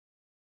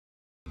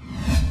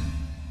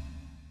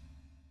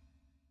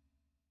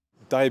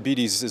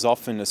Diabetes is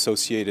often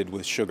associated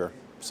with sugar.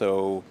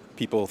 So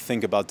people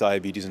think about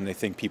diabetes and they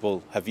think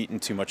people have eaten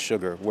too much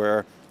sugar,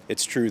 where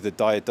it's true that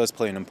diet does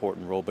play an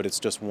important role, but it's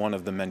just one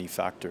of the many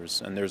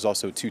factors. And there's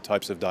also two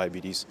types of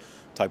diabetes: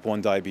 type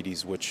 1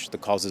 diabetes, which the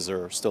causes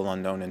are still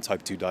unknown, and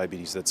type 2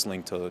 diabetes that's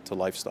linked to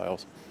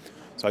lifestyles.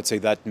 So I'd say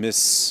that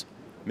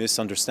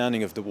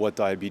misunderstanding of what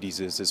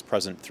diabetes is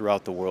present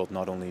throughout the world,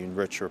 not only in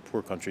rich or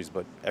poor countries,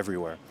 but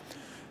everywhere.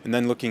 And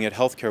then looking at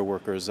healthcare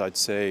workers, I'd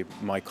say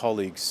my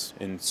colleagues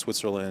in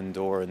Switzerland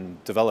or in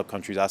developed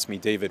countries ask me,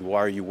 David, why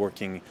are you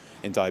working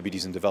in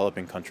diabetes in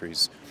developing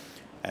countries?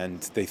 And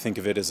they think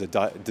of it as a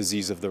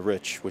disease of the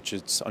rich, which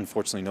is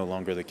unfortunately no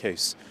longer the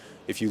case.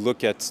 If you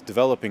look at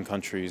developing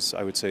countries,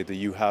 I would say that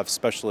you have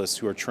specialists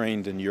who are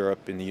trained in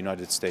Europe, in the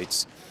United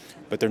States,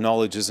 but their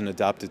knowledge isn't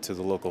adapted to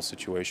the local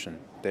situation.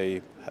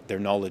 Their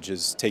knowledge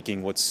is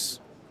taking what's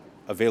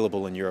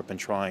available in Europe and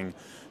trying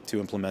to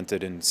implement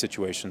it in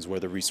situations where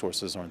the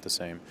resources aren't the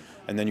same.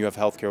 And then you have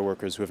healthcare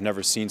workers who have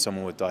never seen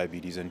someone with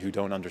diabetes and who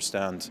don't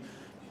understand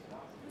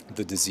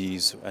the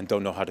disease and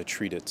don't know how to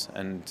treat it.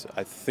 And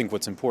I think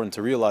what's important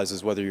to realize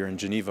is whether you're in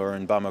Geneva or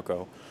in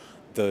Bamako,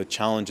 the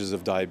challenges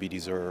of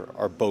diabetes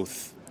are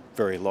both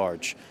very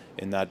large,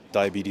 in that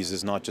diabetes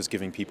is not just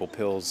giving people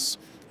pills,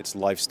 it's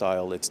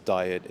lifestyle, it's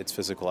diet, it's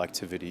physical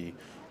activity,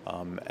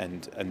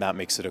 and that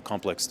makes it a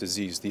complex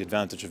disease. The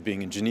advantage of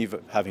being in Geneva,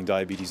 having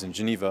diabetes in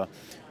Geneva,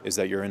 is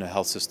that you're in a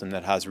health system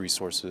that has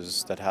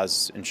resources, that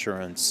has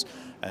insurance,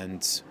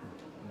 and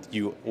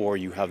you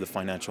have the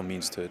financial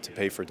means to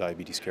pay for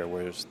diabetes care,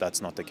 whereas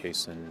that's not the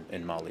case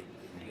in Mali.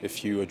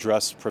 If you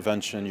address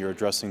prevention, you're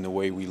addressing the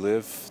way we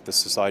live, the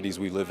societies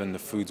we live in, the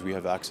foods we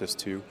have access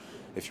to.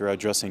 If you're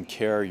addressing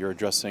care,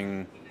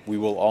 we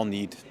will all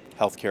need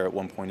health care at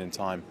one point in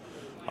time.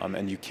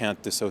 And you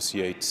can't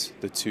dissociate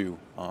the two.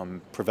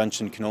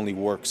 Prevention can only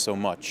work so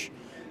much,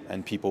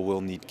 and people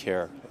will need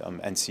care.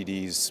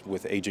 NCDs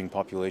with aging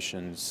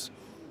populations,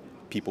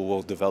 people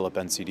will develop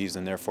NCDs,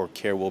 and therefore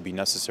care will be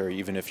necessary.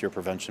 Even if your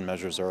prevention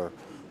measures are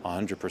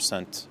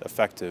 100%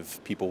 effective,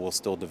 people will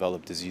still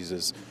develop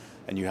diseases,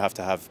 and you have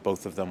to have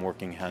both of them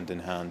working hand in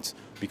hand,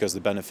 because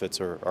the benefits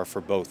are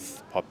for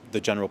both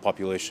the general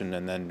population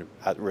and then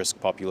at-risk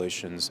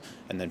populations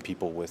and then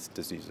people with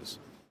diseases.